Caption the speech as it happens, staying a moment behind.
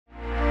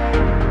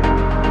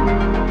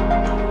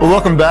Well,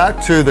 welcome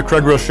back to the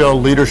Craig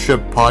Groeschel Leadership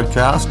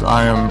Podcast.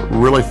 I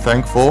am really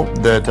thankful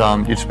that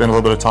you spent a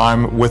little bit of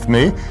time with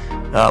me.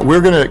 We're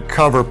going to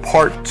cover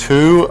part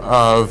 2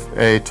 of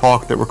a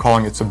talk that we're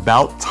calling It's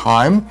About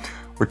Time.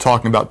 We're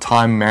talking about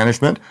time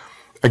management.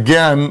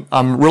 Again,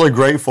 I'm really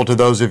grateful to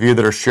those of you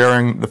that are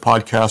sharing the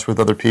podcast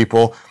with other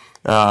people.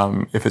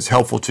 If it's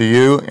helpful to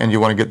you and you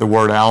want to get the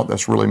word out,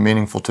 that's really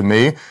meaningful to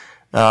me.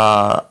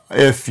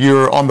 If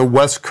you're on the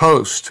West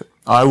Coast,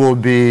 I will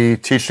be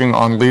teaching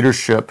on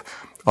leadership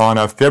on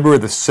February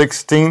the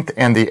 16th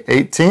and the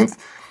 18th.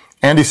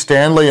 Andy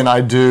Stanley and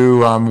I do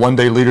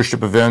one-day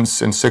leadership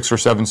events in 6 or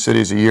 7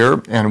 cities a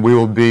year, and we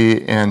will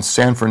be in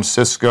San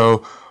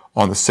Francisco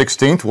on the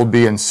 16th. We'll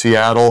be in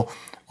Seattle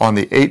on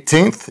the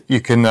 18th.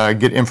 You can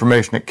get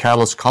information at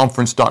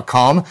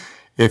catalystconference.com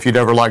if you'd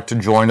ever like to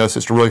join us.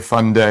 It's a really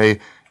fun day,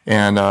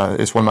 and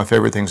it's one of my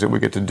favorite things that we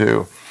get to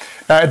do.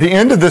 At the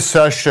end of this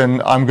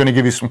session, I'm going to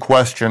give you some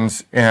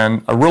questions,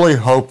 and I really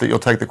hope that you'll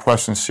take the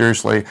questions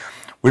seriously.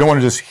 We don't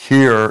want to just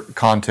hear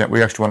content,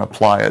 we actually want to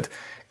apply it.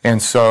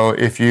 And so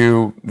if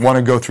you want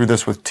to go through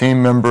this with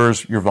team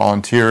members, your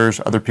volunteers,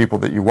 other people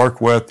that you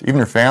work with, even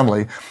your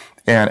family,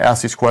 and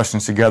ask these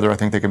questions together, I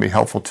think they can be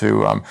helpful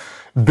to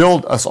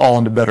build us all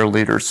into better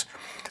leaders.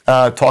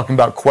 Talking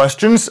about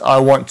questions, I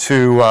want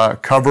to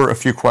cover a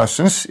few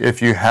questions.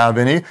 If you have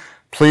any,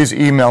 please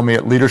email me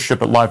at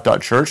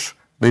leadership@life.church,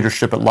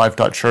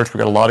 leadership@life.church. We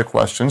got a lot of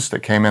questions that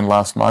came in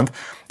last month,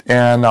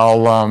 and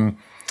I'll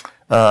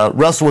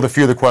wrestle with a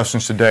few of the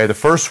questions today. The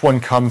first one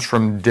comes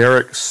from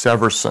Derek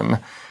Severson.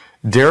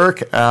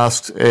 Derek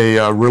asked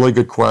a really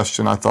good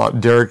question, I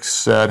thought. Derek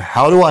said,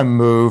 how do I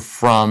move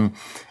from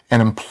an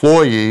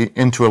employee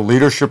into a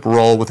leadership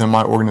role within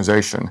my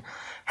organization?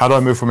 How do I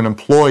move from an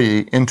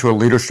employee into a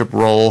leadership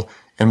role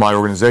in my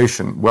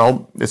organization?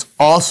 Well, it's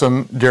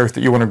awesome, Derek,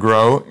 that you want to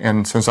grow.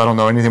 And since I don't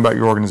know anything about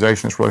your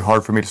organization, it's really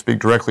hard for me to speak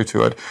directly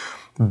to it.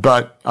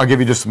 But I'll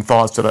give you just some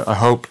thoughts that I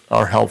hope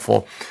are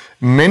helpful.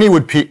 Many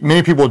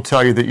people would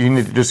tell you that you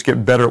need to just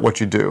get better at what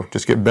you do.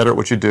 Just get better at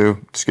what you do.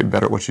 Just get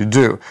better at what you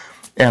do.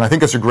 And I think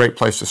that's a great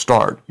place to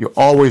start. You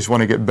always want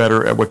to get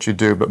better at what you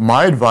do. But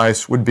my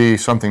advice would be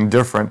something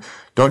different.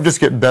 Don't just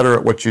get better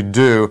at what you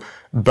do,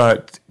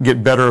 but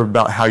get better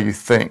about how you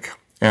think.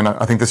 And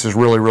I think this is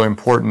really, really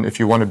important if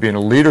you want to be in a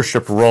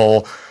leadership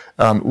role.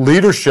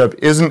 Leadership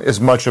isn't as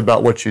much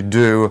about what you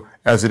do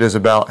as it is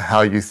about how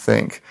you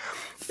think.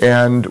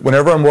 And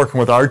whenever I'm working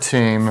with our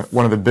team,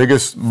 one of the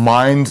biggest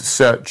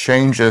mindset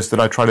changes that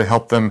I try to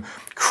help them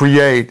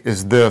create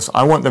is this.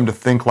 I want them to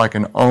think like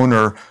an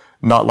owner,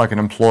 not like an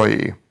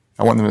employee.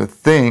 I want them to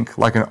think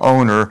like an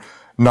owner,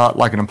 not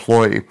like an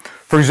employee.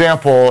 For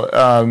example,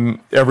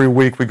 every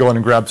week we go in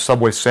and grab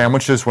Subway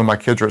sandwiches when my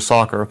kids are at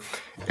soccer.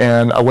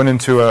 And I went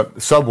into a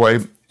Subway,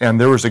 and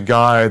there was a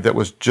guy that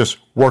was just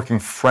working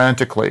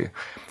frantically.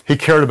 He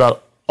cared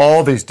about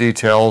all these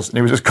details, and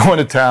he was just going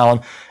to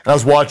town. And I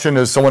was watching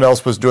as someone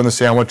else was doing the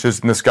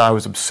sandwiches, and this guy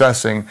was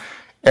obsessing.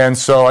 And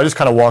so I just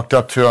kind of walked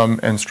up to him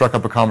and struck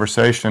up a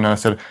conversation. And I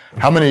said,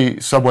 how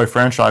many Subway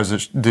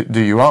franchises do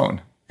you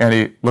own? And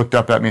he looked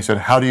up at me and said,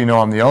 how do you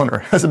know I'm the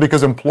owner? I said,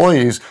 because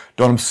employees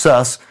don't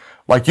obsess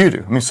like you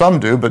do. I mean,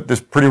 some do, but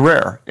it's pretty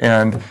rare.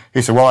 And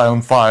he said, well, I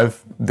own 5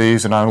 of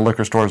these, and I own a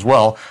liquor store as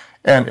well.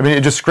 And I mean,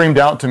 it just screamed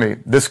out to me,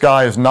 this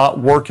guy is not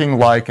working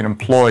like an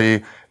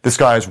employee. This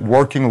guy is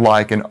working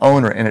like an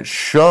owner, and it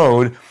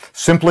showed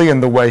simply in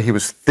the way he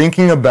was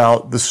thinking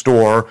about the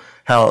store,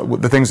 how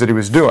the things that he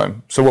was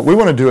doing. So what we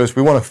want to do is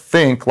we want to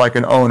think like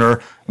an owner,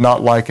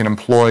 not like an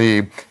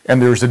employee. And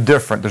there's a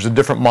different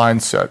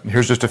mindset.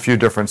 Here's just a few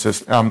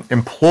differences.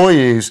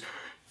 Employees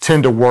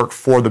tend to work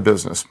for the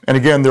business, and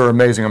again, they're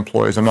amazing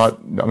employees. I'm not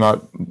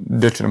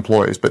ditching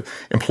employees, but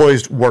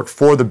employees work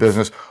for the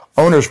business.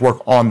 Owners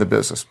work on the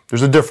business.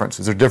 There's a difference.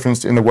 There's a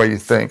difference in the way you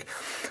think.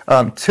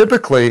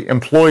 Typically,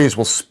 employees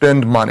will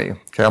spend money.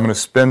 Okay, I'm going to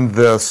spend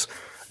this.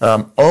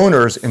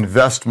 Owners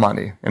invest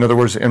money. In other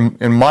words,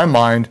 in my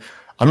mind,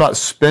 I'm not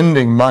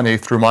spending money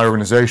through my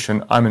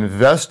organization. I'm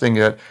investing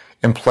it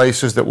in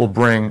places that will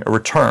bring a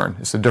return.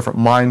 It's a different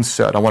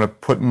mindset. I want to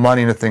put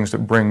money into things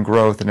that bring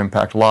growth and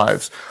impact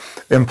lives.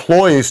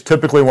 Employees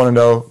typically want to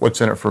know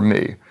what's in it for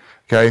me.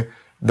 Okay.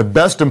 The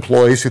best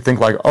employees who think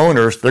like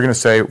owners, they're going to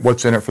say,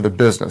 what's in it for the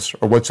business,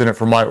 or what's in it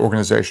for my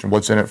organization,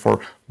 what's in it for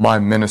my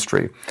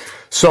ministry.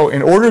 So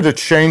in order to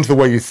change the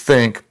way you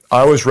think, I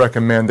always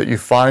recommend that you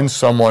find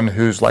someone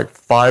who's like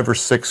 5 or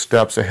 6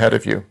 steps ahead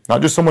of you.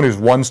 Not just someone who's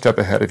 1 step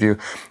ahead of you,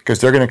 because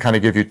they're going to kind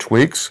of give you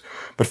tweaks,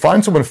 but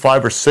find someone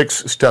 5 or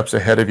 6 steps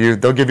ahead of you.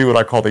 They'll give you what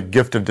I call the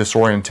gift of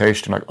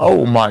disorientation. Like,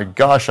 oh my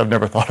gosh, I've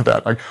never thought of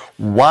that. Like,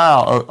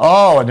 wow,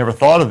 oh, I never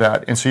thought of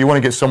that. And so you want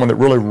to get someone that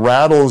really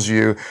rattles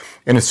you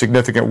in a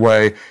significant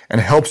way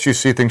and helps you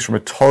see things from a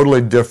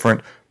totally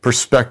different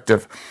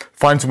perspective.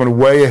 Find someone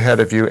way ahead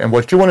of you, and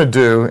what you want to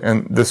do,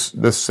 and this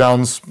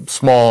sounds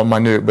small and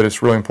minute, but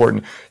it's really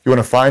important. You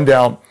want to find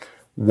out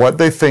what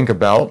they think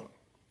about,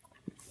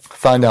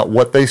 find out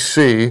what they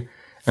see,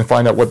 and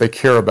find out what they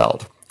care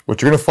about.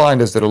 what you're going to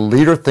find is that a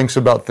leader thinks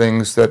about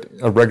things that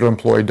a regular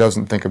employee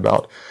doesn't think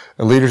about.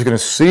 A leader is going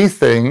to see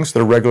things that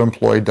a regular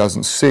employee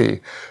doesn't see.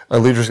 A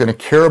leader is going to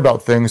care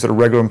about things that a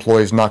regular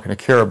employee is not going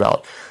to care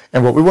about.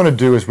 And what we want to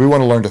do is we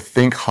want to learn to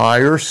think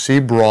higher, see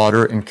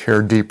broader, and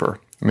care deeper.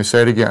 Let me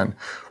say it again.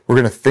 We're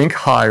going to think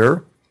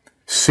higher,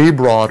 see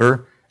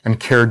broader, and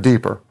care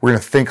deeper. We're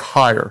going to think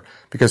higher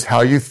because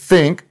how you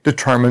think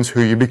determines who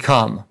you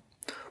become.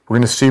 We're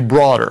going to see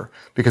broader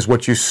because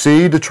what you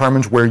see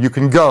determines where you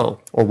can go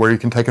or where you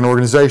can take an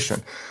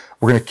organization.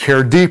 We're going to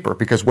care deeper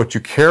because what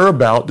you care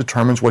about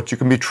determines what you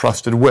can be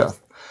trusted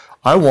with.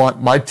 I want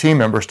my team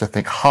members to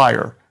think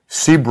higher,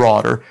 see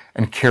broader,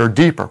 and care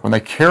deeper. When they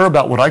care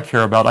about what I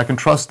care about, I can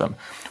trust them.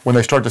 When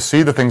they start to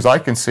see the things I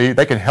can see,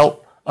 they can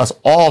help us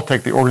all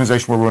take the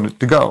organization where we want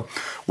it to go.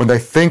 When they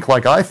think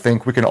like I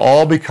think, we can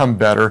all become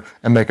better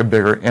and make a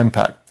bigger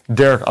impact.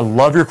 Derek, I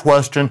love your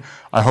question.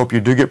 I hope you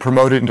do get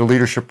promoted into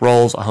leadership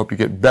roles. I hope you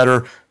get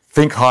better,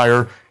 think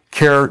higher,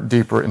 care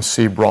deeper, and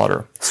see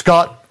broader.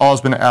 Scott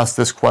Osmond asked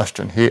this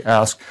question. He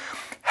asked,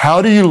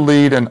 how do you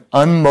lead an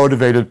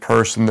unmotivated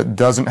person that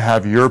doesn't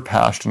have your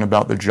passion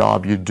about the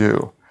job you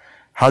do?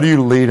 How do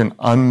you lead an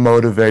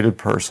unmotivated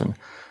person?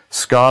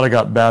 Scott, I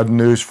got bad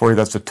news for you.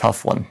 That's a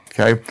tough one,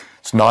 okay?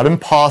 It's not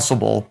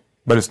impossible,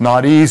 but it's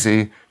not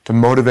easy to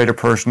motivate a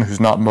person who's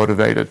not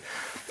motivated.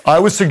 I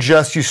would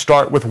suggest you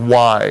start with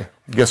why.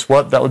 Guess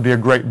what? That would be a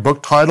great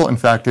book title. In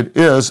fact, it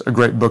is a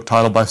great book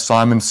title by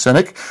Simon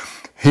Sinek.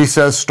 He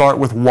says start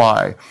with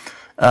why.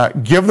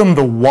 Give them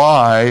the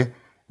why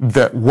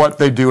that what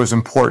they do is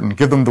important.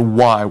 Give them the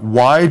why.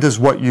 Why does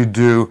what you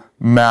do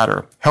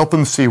matter? Help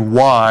them see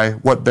why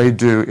what they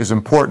do is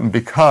important,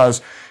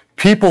 because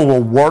people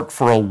will work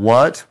for a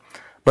what,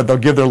 but they'll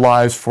give their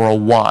lives for a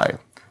why.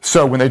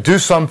 So when they do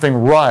something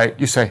right,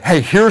 you say,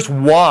 hey, here's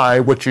why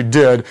what you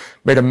did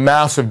made a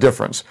massive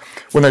difference.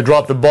 When they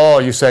drop the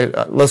ball, you say,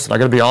 listen, I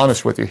got to be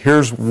honest with you.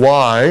 Here's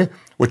why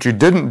what you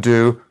didn't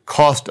do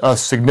cost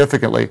us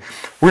significantly.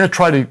 We're going to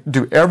try to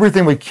do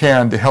everything we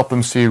can to help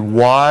them see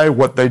why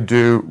what they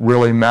do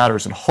really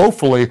matters. And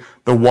hopefully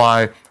the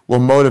why will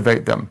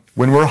motivate them.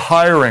 When we're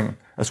hiring,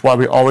 that's why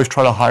we always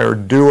try to hire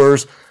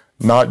doers,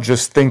 not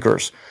just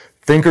thinkers.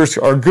 Thinkers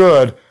are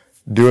good.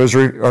 Doers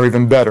are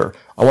even better.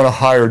 I want to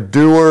hire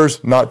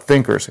doers, not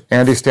thinkers.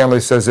 Andy Stanley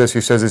says this. He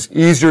says it's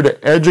easier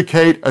to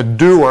educate a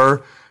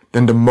doer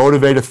than to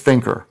motivate a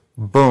thinker.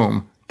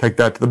 Boom. Take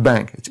that to the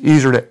bank. It's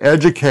easier to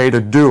educate a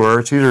doer.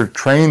 It's easier to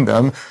train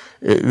them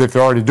if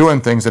they're already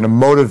doing things than to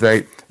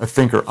motivate a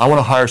thinker. I want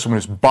to hire someone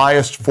who's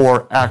biased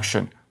for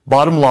action.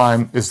 Bottom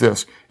line is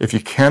this. If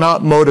you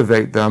cannot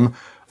motivate them,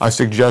 I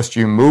suggest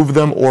you move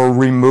them or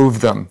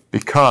remove them,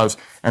 because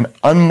an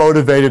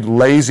unmotivated,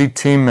 lazy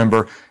team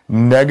member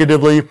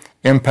negatively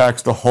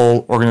impacts the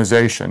whole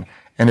organization.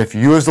 And if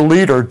you as a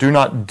leader do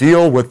not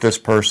deal with this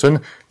person,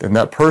 then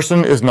that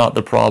person is not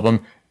the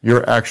problem.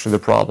 You're actually the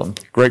problem.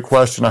 Great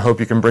question. I hope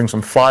you can bring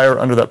some fire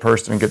under that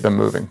person and get them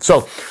moving.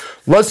 So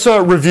let's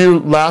review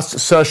last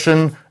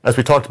session as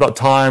we talked about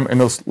time, and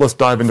let's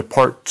dive into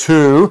part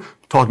 2,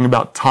 talking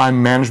about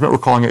time management. We're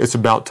calling it It's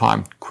About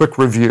Time. Quick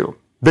review.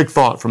 Big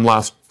thought from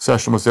last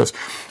session was this.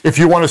 If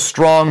you want a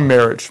strong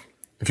marriage,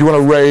 if you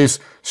want to raise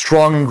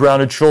strong and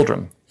grounded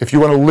children, if you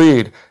want to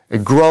lead a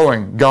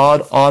growing,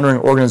 God-honoring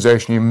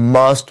organization, you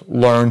must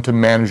learn to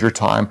manage your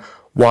time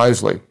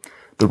wisely.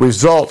 The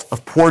result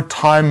of poor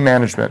time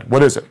management,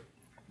 what is it?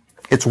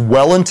 It's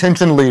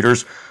well-intentioned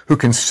leaders who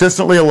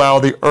consistently allow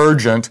the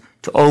urgent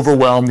to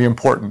overwhelm the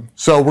important.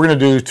 So we're going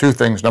to do 2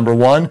 things. Number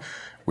 1,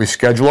 we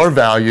schedule our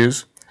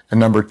values. And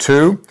number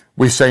 2,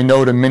 we say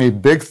no to many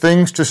big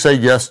things to say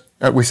yes.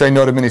 We say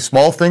no to many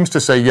small things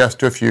to say yes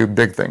to a few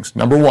big things.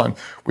 Number 1,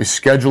 we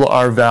schedule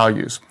our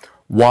values.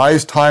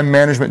 Wise time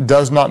management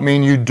does not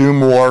mean you do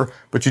more,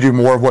 but you do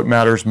more of what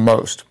matters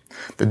most.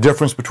 The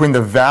difference between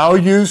the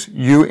values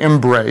you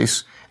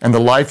embrace and the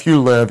life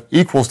you live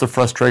equals the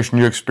frustration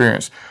you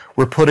experience.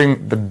 We're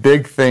putting the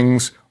big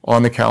things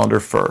on the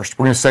calendar first.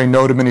 We're going to say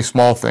no to many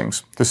small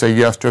things to say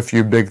yes to a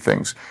few big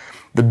things.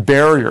 The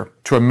barrier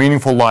to a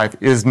meaningful life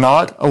is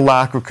not a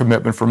lack of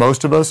commitment for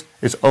most of us,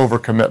 it's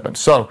overcommitment.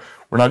 So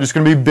we're not just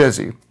going to be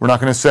busy. We're not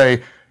going to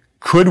say,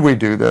 could we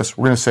do this?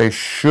 We're going to say,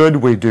 should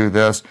we do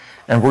this?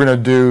 And we're going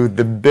to do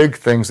the big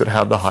things that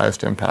have the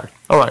highest impact.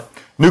 All right,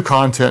 new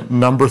content,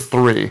 number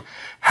 3.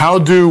 How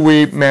do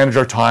we manage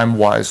our time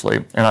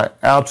wisely? And I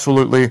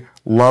absolutely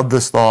love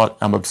this thought.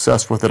 I'm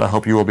obsessed with it. I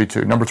hope you will be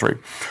too. Number 3,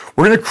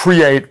 we're going to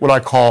create what I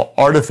call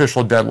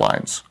artificial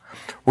deadlines.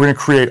 We're going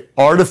to create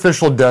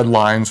artificial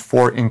deadlines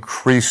for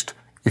increased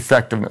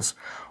effectiveness.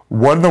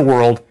 What in the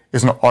world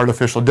is an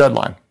artificial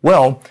deadline?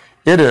 Well,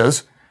 it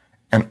is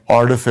an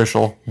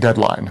artificial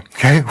deadline.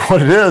 Okay?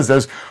 What it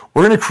is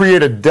we're going to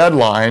create a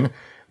deadline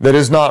that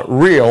is not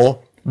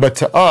real, but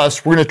to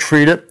us, we're going to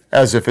treat it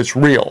as if it's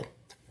real.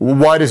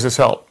 Why does this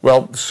help?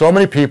 Well, so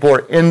many people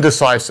are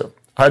indecisive.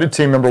 I had a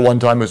team member one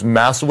time who was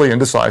massively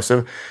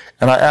indecisive,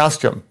 and I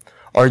asked him,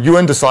 are you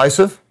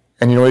indecisive?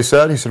 And you know what he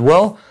said? He said,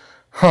 well,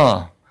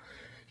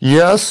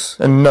 Yes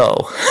and no.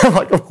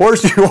 Like, of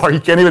course you are.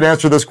 You can't even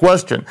answer this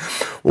question.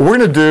 What we're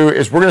going to do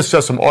is we're going to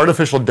set some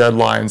artificial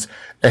deadlines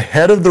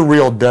ahead of the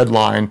real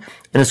deadline,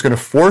 and it's going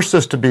to force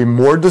us to be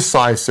more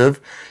decisive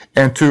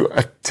and to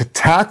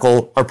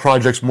tackle our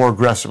projects more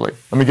aggressively.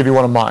 Let me give you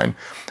one of mine.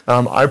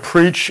 I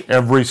preach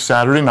every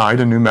Saturday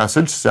night a new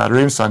message,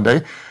 Saturday and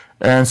Sunday.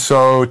 And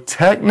so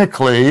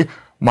technically,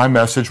 my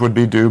message would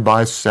be due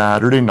by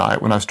Saturday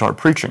night when I start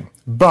preaching.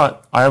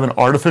 But I have an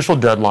artificial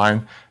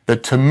deadline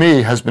that to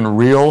me has been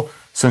real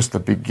since the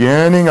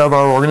beginning of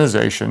our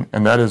organization,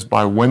 and that is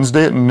by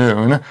Wednesday at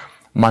noon,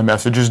 my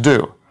message is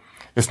due.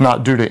 It's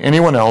not due to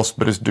anyone else,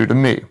 but it's due to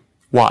me.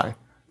 Why?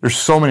 There's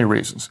so many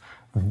reasons.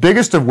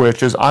 Biggest of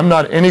which is I'm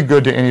not any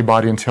good to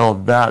anybody until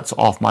that's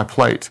off my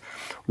plate.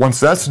 Once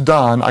that's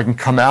done, I can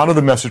come out of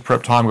the message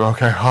prep time and go,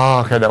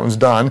 okay, that one's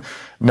done.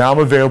 Now I'm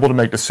available to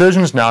make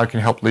decisions. Now I can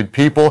help lead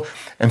people.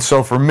 And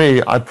so for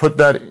me, I put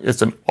that,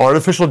 it's an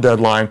artificial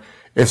deadline.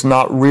 It's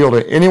not real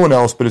to anyone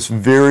else, but it's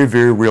very,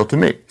 very real to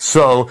me.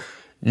 So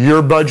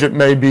your budget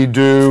may be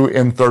due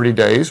in 30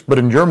 days, but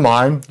in your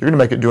mind, you're going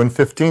to make it due in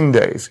 15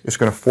 days. It's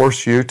going to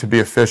force you to be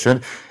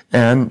efficient,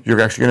 and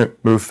you're actually going to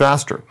move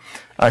faster.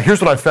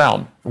 Here's what I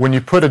found. When you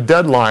put a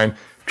deadline,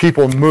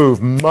 people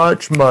move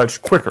much,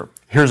 much quicker.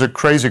 Here's a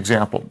crazy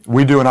example.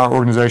 We do in our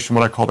organization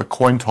what I call the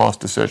coin toss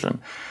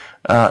decision.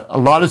 A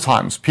lot of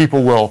times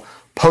people will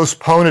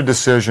postpone a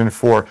decision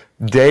for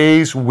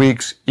days,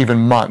 weeks, even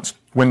months,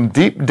 when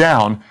deep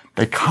down,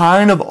 they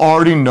kind of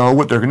already know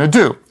what they're going to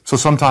do. So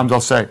sometimes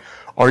I'll say,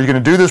 are you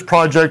going to do this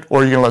project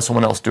or are you going to let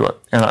someone else do it?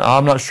 And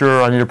I'm not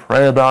sure. I need to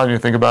pray about it. I need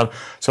to think about it.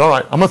 So, all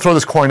right, I'm going to throw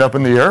this coin up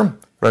in the air.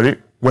 Ready?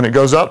 When it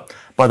goes up,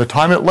 by the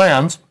time it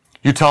lands,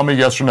 you tell me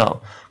yes or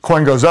no.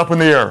 Coin goes up in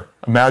the air.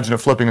 Imagine it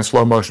flipping in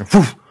slow motion.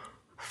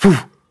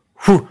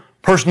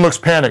 Person looks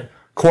panicked.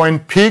 Coin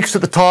peaks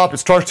at the top. It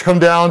starts to come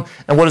down.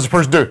 And what does the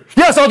person do?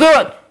 Yes, I'll do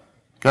it.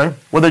 Okay.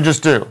 What did they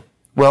just do?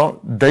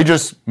 Well, they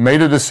just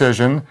made a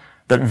decision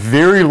that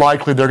very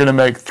likely they're going to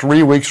make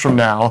 3 weeks from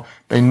now.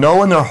 They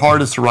know in their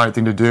heart it's the right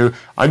thing to do.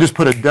 I just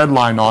put a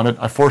deadline on it.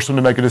 I forced them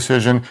to make a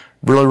decision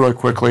really, really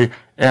quickly.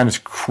 And as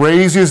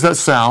crazy as that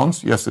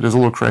sounds, yes, it is a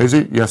little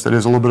crazy. Yes, it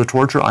is a little bit of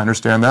torture. I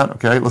understand that.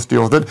 Okay, let's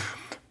deal with it.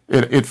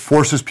 It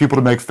forces people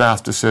to make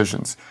fast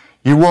decisions.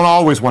 You won't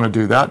always want to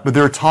do that, but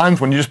there are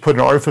times when you just put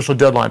an artificial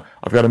deadline.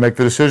 I've got to make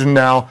the decision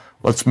now.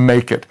 Let's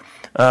make it.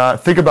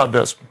 Think about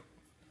this.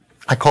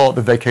 I call it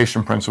the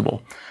vacation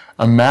principle.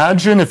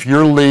 Imagine if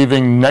you're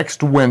leaving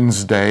next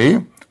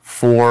Wednesday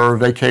for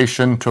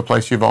vacation to a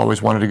place you've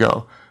always wanted to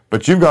go,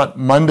 but you've got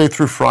Monday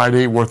through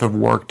Friday worth of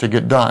work to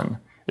get done.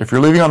 If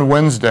you're leaving on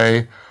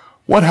Wednesday,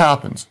 what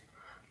happens?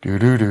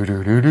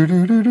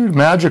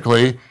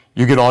 Magically,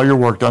 you get all your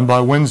work done by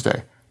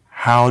Wednesday.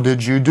 How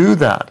did you do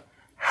that?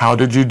 How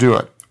did you do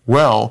it?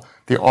 Well,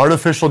 the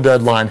artificial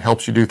deadline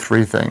helps you do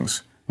 3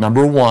 things.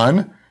 Number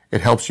 1,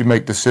 it helps you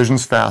make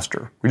decisions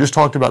faster. We just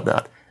talked about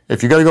that.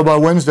 If you got to go by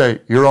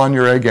Wednesday, you're on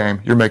your A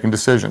game. You're making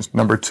decisions.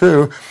 Number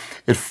 2,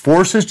 it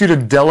forces you to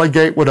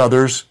delegate what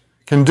others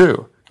can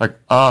do. Like,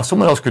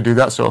 someone else could do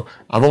that, so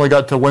I've only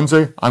got till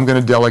Wednesday. I'm going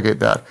to delegate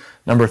that.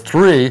 Number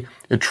 3,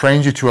 it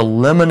trains you to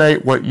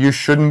eliminate what you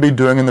shouldn't be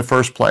doing in the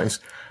first place.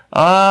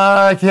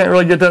 I can't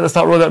really get that. That's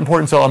not really that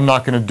important, so I'm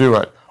not going to do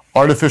it.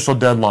 Artificial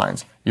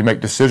deadlines. You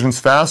make decisions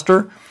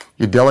faster.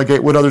 You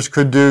delegate what others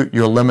could do.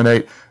 You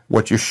eliminate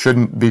what you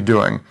shouldn't be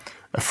doing.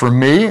 For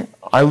me,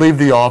 I leave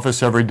the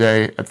office every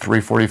day at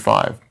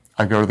 3:45.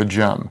 I go to the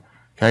gym.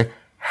 Okay?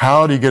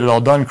 How do you get it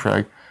all done,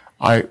 Craig?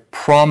 I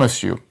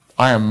promise you,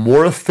 I am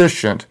more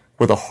efficient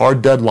with a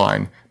hard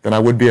deadline than I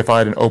would be if I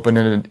had an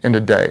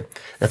open-ended day.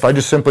 If I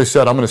just simply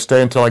said, I'm going to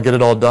stay until I get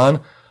it all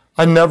done,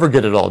 I never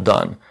get it all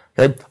done.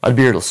 Okay? I'd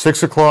be here till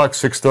 6 o'clock,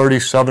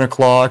 6:30, 7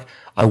 o'clock.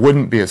 I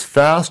wouldn't be as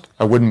fast.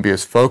 I wouldn't be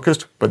as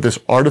focused. But this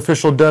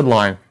artificial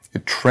deadline,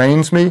 it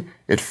trains me,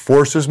 it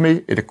forces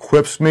me, it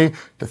equips me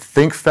to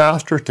think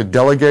faster, to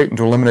delegate, and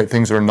to eliminate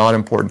things that are not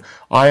important.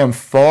 I am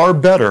far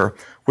better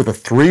with a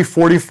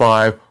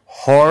 3:45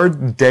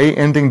 hard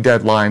day-ending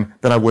deadline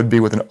than I would be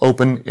with an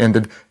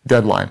open-ended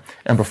deadline.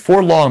 And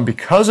before long,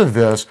 because of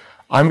this,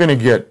 I'm going to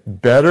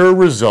get better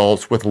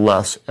results with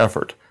less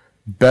effort.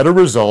 Better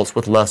results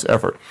with less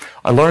effort.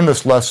 I learned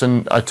this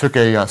lesson. I took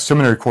a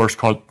seminary course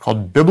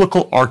called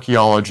Biblical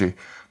Archaeology.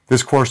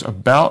 This course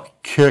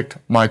about kicked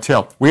my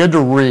tail. We had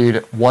to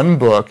read one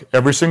book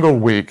every single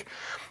week.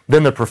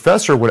 Then the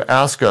professor would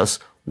ask us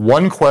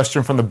one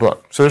question from the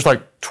book. So there's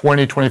like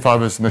 20,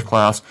 25 of us in this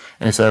class.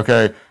 And he'd say,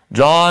 okay,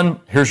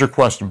 John, here's your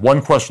question.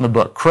 One question from the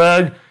book.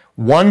 Craig,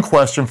 one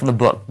question from the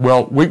book.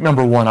 Well, week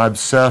number 1, I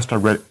obsessed. I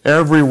read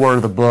every word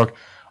of the book.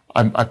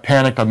 I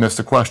panicked. I missed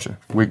the question.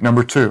 Week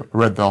number 2, I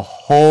read the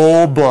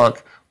whole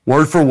book,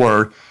 word for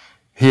word.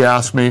 He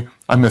asked me.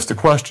 I missed the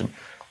question.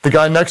 The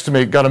guy next to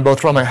me got them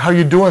both wrong. I'm like, how are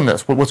you doing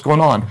this? What's going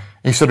on? And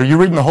he said, are you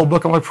reading the whole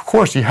book? I'm like, of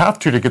course, you have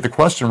to get the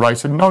question right. He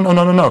said, no.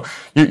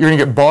 You're going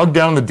to get bogged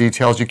down in the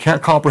details. You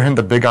can't comprehend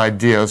the big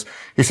ideas.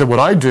 He said, what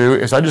I do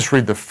is I just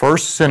read the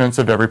first sentence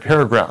of every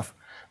paragraph.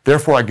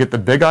 Therefore, I get the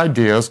big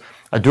ideas,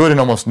 I do it in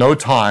almost no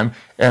time,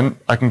 and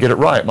I can get it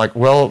right. I'm like,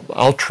 well,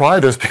 I'll try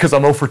this because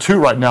I'm 0 for 2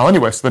 right now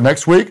anyway. So the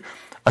next week,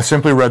 I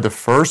simply read the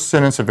first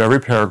sentence of every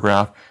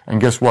paragraph,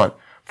 and guess what?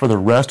 For the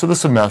rest of the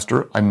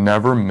semester, I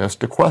never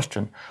missed a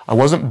question. I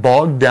wasn't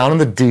bogged down in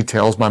the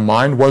details. My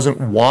mind wasn't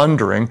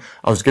wandering.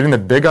 I was getting the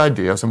big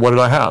ideas, and what did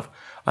I have?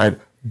 I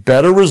had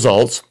better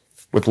results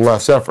with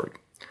less effort.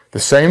 The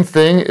same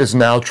thing is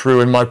now true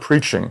in my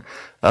preaching.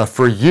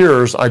 For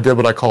years, I did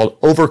what I called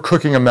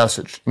overcooking a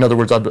message. In other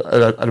words, I'd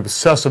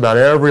obsess about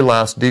every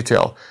last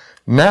detail.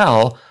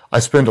 Now, I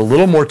spend a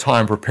little more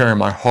time preparing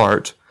my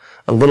heart,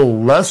 a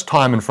little less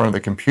time in front of the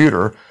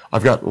computer.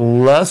 I've got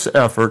less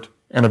effort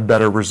and a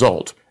better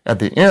result. At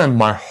the end,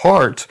 my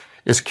heart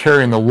is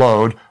carrying the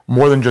load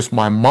more than just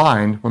my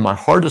mind. When my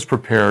heart is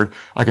prepared,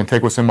 I can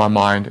take what's in my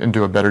mind and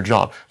do a better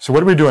job. So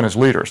what are we doing as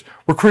leaders?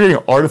 We're creating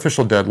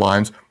artificial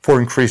deadlines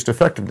for increased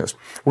effectiveness.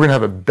 We're going to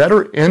have a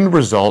better end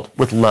result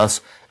with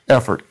less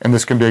effort, and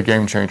this can be a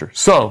game changer.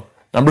 So,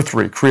 number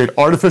 3, create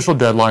artificial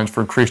deadlines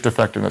for increased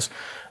effectiveness.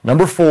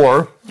 Number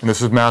 4, and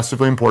this is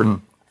massively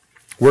important,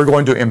 we're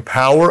going to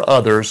empower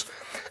others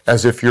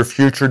as if your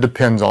future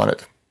depends on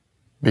it,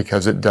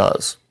 because it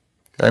does.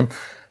 Okay?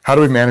 How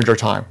do we manage our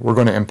time? We're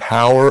going to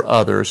empower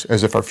others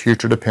as if our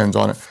future depends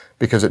on it,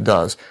 because it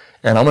does.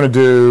 And I'm going to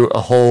do a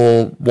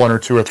whole 1 or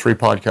 2 or 3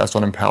 podcasts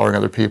on empowering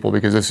other people,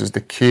 because this is the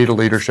key to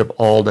leadership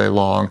all day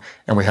long,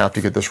 and we have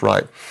to get this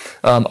right.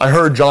 I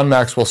heard John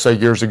Maxwell say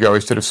years ago,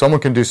 he said, if someone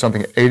can do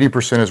something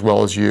 80% as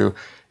well as you,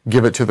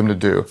 give it to them to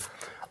do.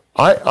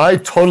 I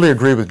totally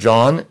agree with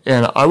John,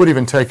 and I would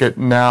even take it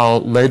now,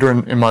 later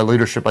in my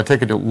leadership, I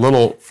take it a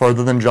little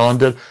further than John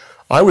did.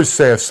 I would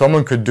say if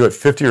someone could do it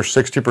 50 or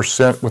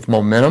 60% with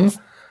momentum,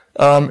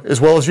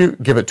 as well as you,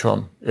 give it to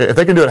them. If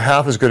they can do it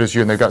half as good as you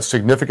and they've got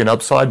significant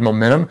upside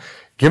momentum,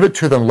 give it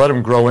to them, let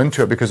them grow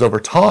into it, because over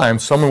time,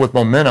 someone with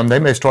momentum, they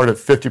may start at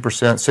 50%,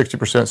 60%,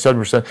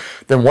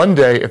 70%. Then one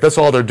day, if that's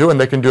all they're doing,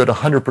 they can do it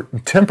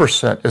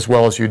 110% as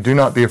well as you. Do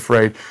not be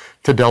afraid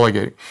to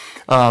delegate.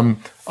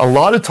 A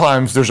lot of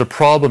times there's a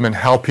problem in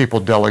how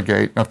people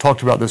delegate. And I've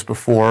talked about this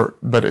before,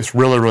 but it's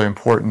really, really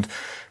important.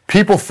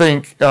 People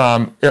think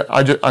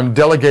I'm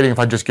delegating if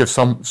I just give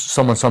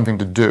someone something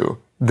to do.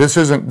 This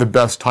isn't the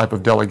best type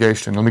of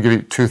delegation. Let me give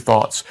you 2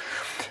 thoughts.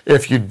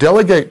 If you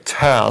delegate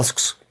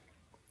tasks,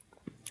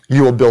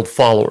 you will build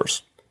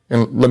followers.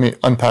 And let me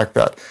unpack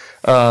that.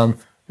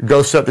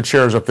 Go set the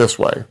chairs up this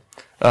way.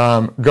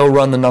 Go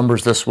run the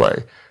numbers this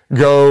way.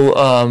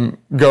 Go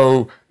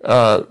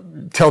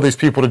tell these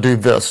people to do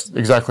this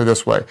exactly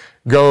this way.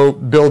 Go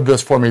build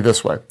this for me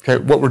this way. Okay,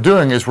 what we're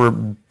doing is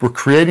we're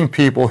creating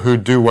people who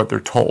do what they're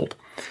told.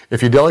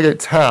 If you delegate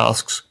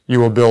tasks, you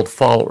will build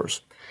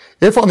followers.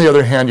 If, on the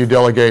other hand, you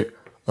delegate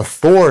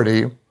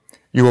authority,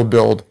 you will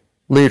build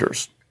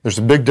leaders. There's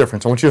a big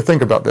difference. I want you to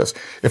think about this.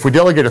 If we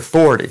delegate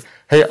authority,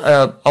 hey,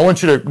 I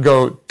want you to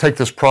go take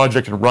this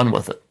project and run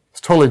with it.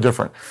 It's totally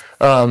different.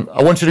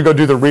 I want you to go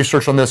do the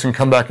research on this and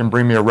come back and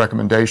bring me a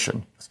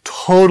recommendation. It's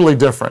totally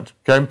different,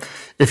 okay?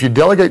 If you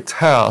delegate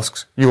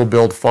tasks, you will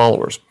build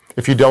followers.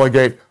 If you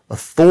delegate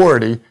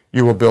authority,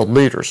 you will build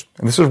leaders.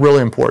 And this is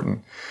really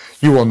important.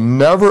 You will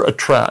never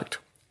attract,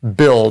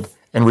 build,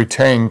 and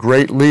retain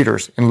great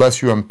leaders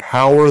unless you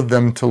empower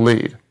them to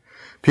lead.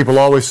 People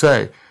always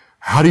say,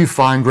 how do you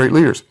find great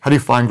leaders? How do you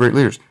find great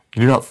leaders?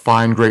 You do not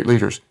find great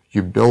leaders.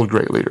 You build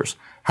great leaders.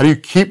 How do you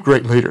keep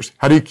great leaders?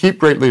 How do you keep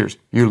great leaders?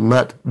 You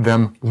let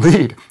them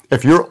lead.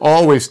 If you're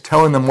always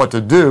telling them what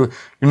to do,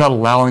 you're not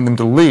allowing them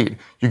to lead.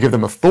 You give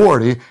them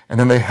authority, and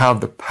then they have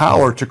the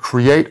power to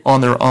create on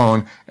their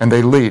own, and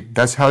they lead.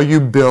 That's how you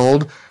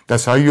build.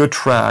 That's how you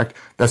attract.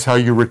 That's how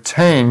you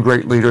retain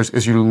great leaders,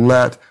 is you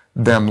let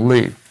them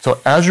lead. So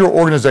as your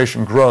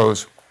organization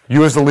grows,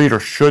 you as the leader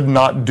should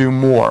not do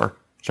more.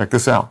 Check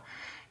this out.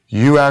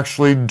 You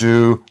actually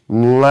do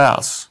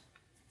less.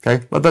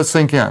 Okay? Let that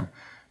sink in.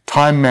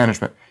 Time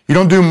management. You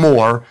don't do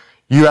more,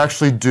 you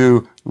actually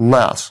do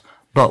less.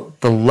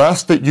 But the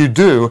less that you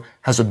do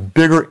has a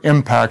bigger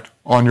impact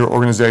on your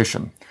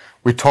organization.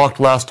 We talked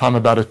last time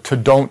about a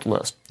to-don't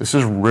list. This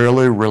is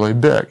really, really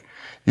big.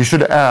 You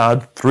should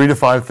add 3 to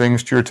 5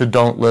 things to your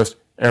to-don't list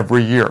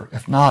every year,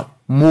 if not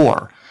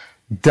more.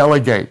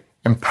 Delegate,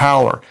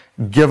 empower,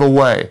 give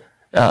away,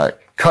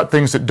 cut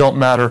things that don't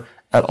matter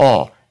at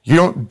all. You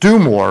don't do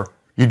more,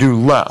 you do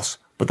less.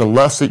 But the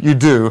less that you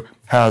do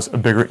has a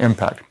bigger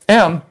impact.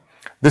 And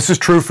this is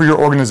true for your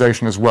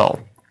organization as well.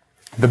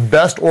 The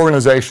best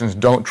organizations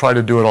don't try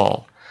to do it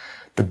all.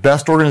 The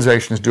best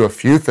organizations do a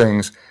few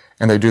things,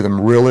 and they do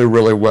them really,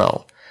 really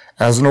well.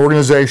 As an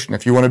organization,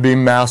 if you want to be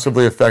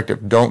massively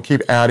effective, don't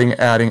keep adding.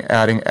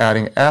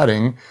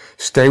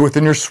 Stay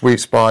within your sweet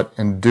spot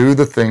and do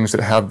the things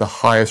that have the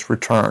highest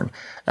return.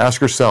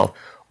 Ask yourself,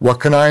 what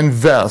can I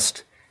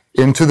invest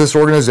into this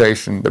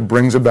organization that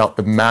brings about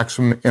the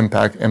maximum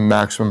impact and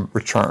maximum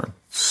return?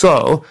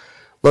 So,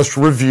 let's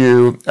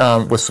review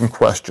with some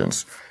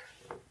questions.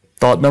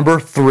 Thought number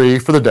 3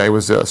 for the day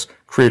was this: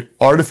 create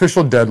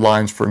artificial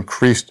deadlines for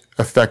increased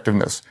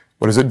effectiveness.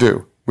 What does it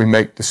do? We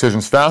make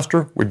decisions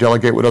faster. We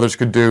delegate what others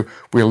could do.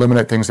 We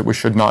eliminate things that we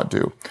should not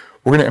do.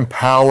 We're going to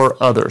empower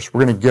others.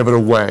 We're going to give it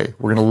away.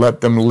 We're going to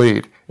let them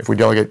lead. If we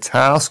delegate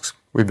tasks,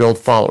 we build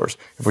followers.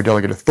 If we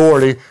delegate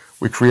authority,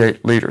 we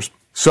create leaders.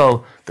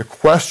 So the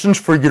questions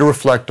for you to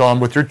reflect on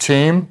with your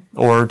team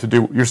or to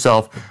do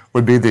yourself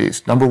would be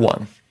these. Number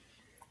one,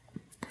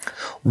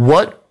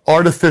 what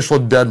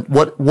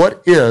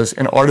is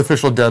an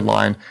artificial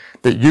deadline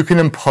that you can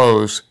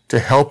impose to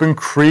help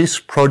increase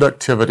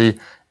productivity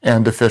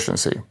and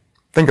efficiency?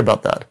 Think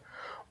about that.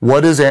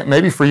 What is,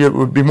 maybe for you it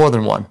would be more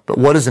than one, but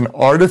what is an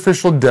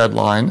artificial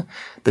deadline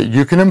that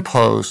you can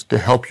impose to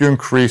help you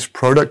increase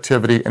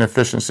productivity and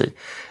efficiency?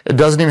 It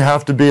doesn't even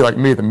have to be like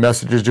me, the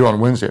message is due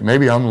on Wednesday.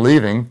 Maybe I'm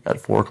leaving at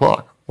 4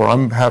 o'clock, or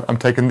I'm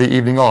taking the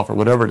evening off, or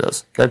whatever it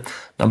is. Okay.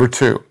 Number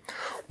two,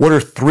 what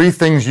are 3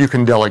 things you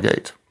can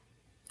delegate?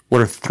 What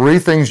are 3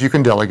 things you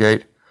can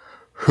delegate?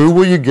 Who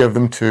will you give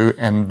them to,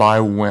 and by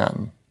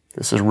when?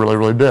 This is really,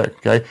 really big.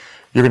 Okay.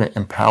 You're going to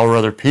empower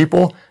other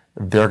people.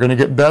 They're going to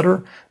get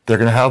better. They're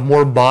going to have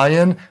more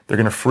buy-in. They're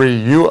going to free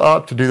you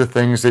up to do the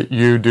things that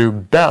you do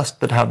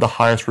best that have the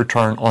highest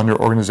return on your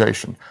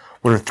organization.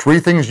 What are 3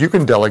 things you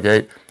can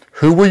delegate?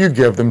 Who will you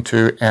give them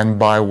to, and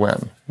by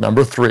when?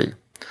 Number 3,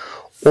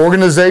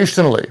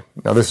 organizationally.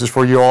 Now this is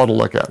for you all to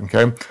look at,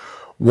 okay?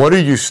 What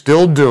are you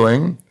still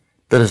doing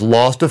that has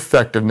lost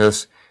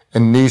effectiveness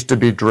and needs to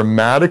be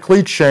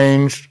dramatically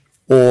changed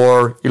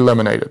or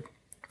eliminated?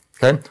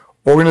 Okay?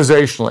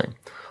 Organizationally,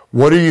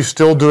 what are you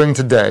still doing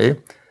today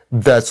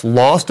that's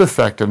lost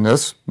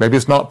effectiveness? Maybe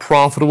it's not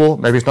profitable,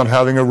 maybe it's not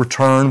having a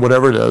return,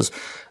 whatever it is,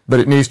 but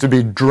it needs to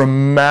be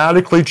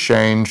dramatically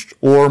changed,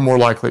 or more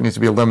likely it needs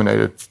to be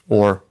eliminated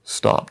or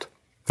stopped.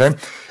 Okay?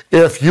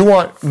 If you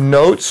want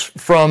notes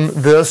from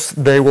this,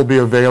 they will be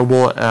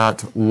available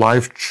at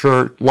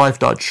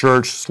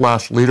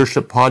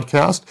life.church/leadership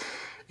podcast.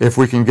 If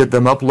we can get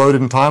them uploaded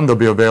in time, they'll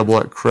be available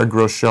at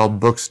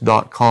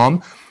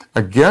craiggroeschelbooks.com.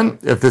 Again,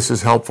 if this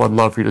is helpful, I'd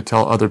love for you to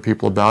tell other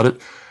people about it.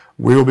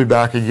 We will be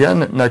back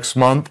again next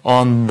month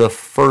on the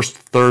first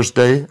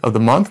Thursday of the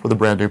month with a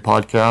brand new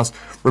podcast.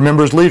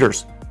 Remember, as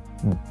leaders,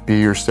 be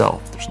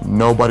yourself. There's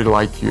nobody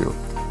like you.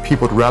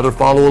 People would rather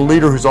follow a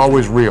leader who's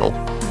always real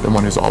than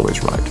one who's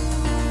always right.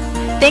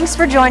 Thanks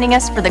for joining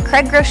us for the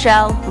Craig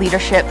Groeschel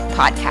Leadership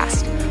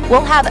Podcast.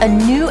 We'll have a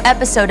new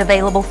episode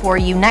available for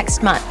you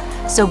next month,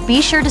 so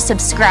be sure to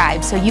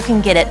subscribe so you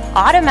can get it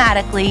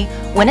automatically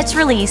when it's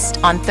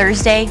released on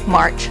Thursday,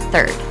 March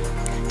 3rd.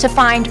 To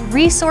find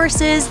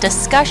resources,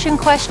 discussion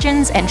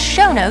questions, and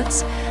show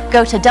notes,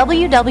 go to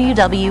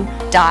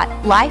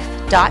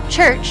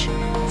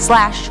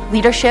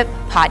www.life.church/leadership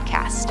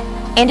podcast.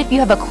 And if you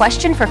have a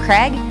question for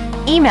Craig,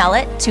 email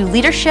it to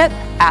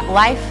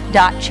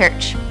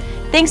leadership@life.church.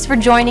 Thanks for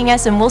joining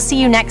us, and we'll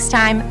see you next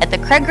time at the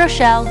Craig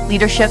Groeschel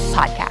Leadership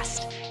Podcast.